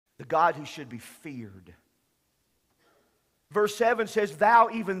the God who should be feared. Verse 7 says, thou,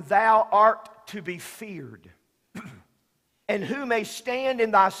 even thou, art to be feared. And who may stand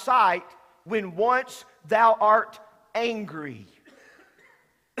in thy sight when once thou art angry?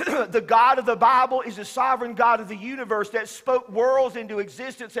 The God of the Bible is the sovereign God of the universe that spoke worlds into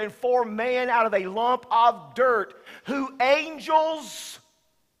existence and formed man out of a lump of dirt, who angels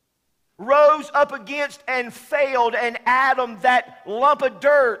rose up against and failed, and Adam, that lump of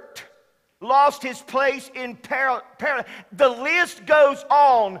dirt, lost his place in paradise. The list goes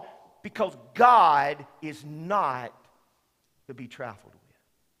on because God is not to be trifled with.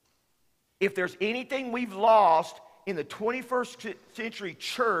 If there's anything we've lost in the 21st century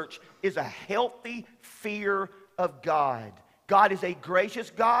church, is a healthy fear of God. God is a gracious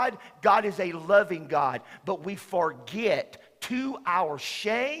God. God is a loving God. But we forget, to our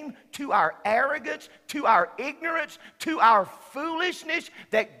shame, to our arrogance, to our ignorance, to our foolishness,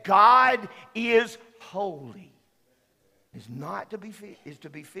 that God is holy. Is to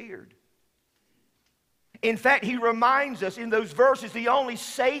be feared. In fact, he reminds us in those verses, the only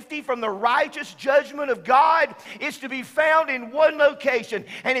safety from the righteous judgment of God is to be found in one location.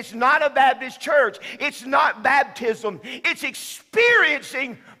 And it's not a Baptist church. It's not baptism. It's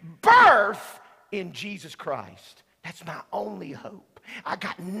experiencing birth in Jesus Christ. That's my only hope. I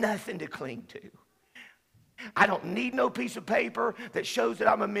got nothing to cling to. I don't need no piece of paper that shows that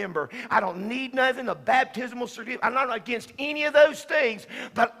I'm a member. I don't need nothing, a baptismal certificate. I'm not against any of those things.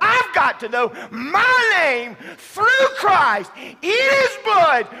 But I've got to know my name through Christ in His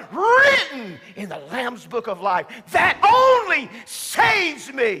blood, written in the Lamb's Book of Life. That only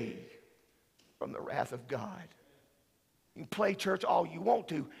saves me from the wrath of God. You can play church all you want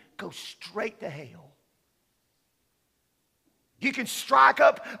to. Go straight to hell. You can strike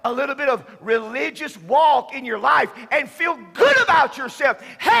up a little bit of religious walk in your life and feel good about yourself.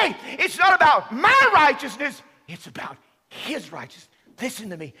 Hey, it's not about my righteousness. It's about His righteousness. Listen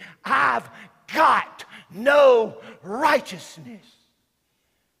to me. I've got no righteousness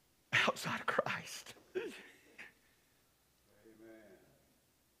outside of Christ.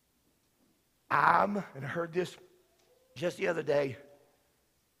 And I heard this just the other day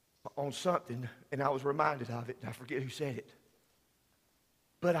on something, and I was reminded of it, and I forget who said it.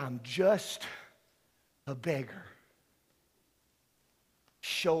 But I'm just a beggar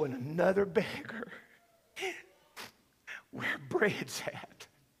showing another beggar where bread's at.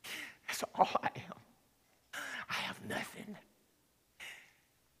 That's all I am. I have nothing.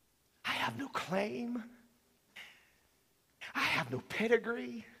 I have no claim. I have no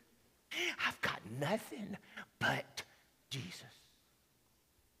pedigree. I've got nothing but Jesus.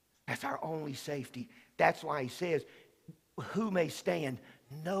 That's our only safety. That's why he says, who may stand?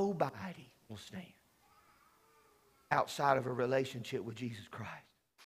 Nobody will stand outside of a relationship with Jesus Christ.